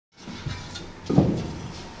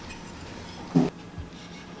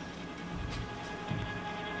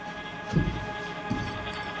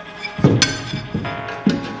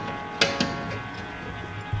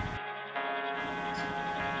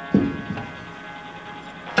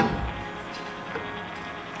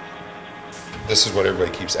This is what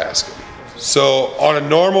everybody keeps asking. So on a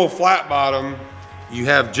normal flat bottom, you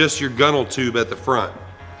have just your gunnel tube at the front.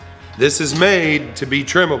 This is made to be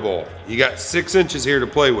trimmable. You got 6 inches here to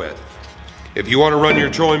play with. If you want to run your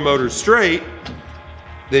trolling motor straight,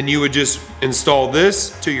 then you would just install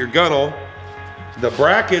this to your gunnel. The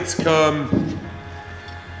brackets come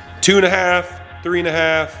 2.5,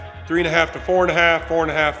 3.5, 3.5 to 4.5,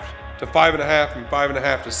 4.5 to 5.5, and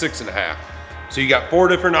 5.5 to 6.5. So you got 4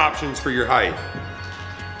 different options for your height.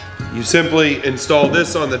 You simply install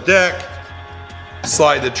this on the deck,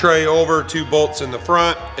 slide the tray over, 2 bolts in the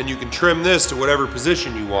front, and you can trim this to whatever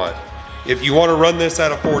position you want. If you want to run this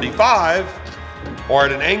at a 45 or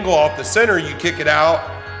at an angle off the center, you kick it out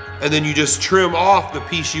and then you just trim off the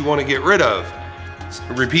piece you want to get rid of.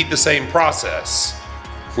 Repeat the same process.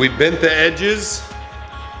 We bent the edges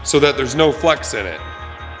so that there's no flex in it.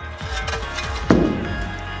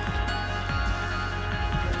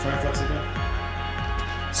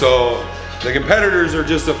 So the competitors are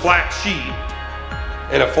just a flat sheet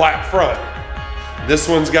and a flat front. This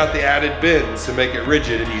one's got the added bends to make it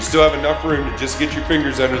rigid, and you still have enough room to just get your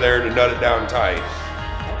fingers under there to nut it down tight.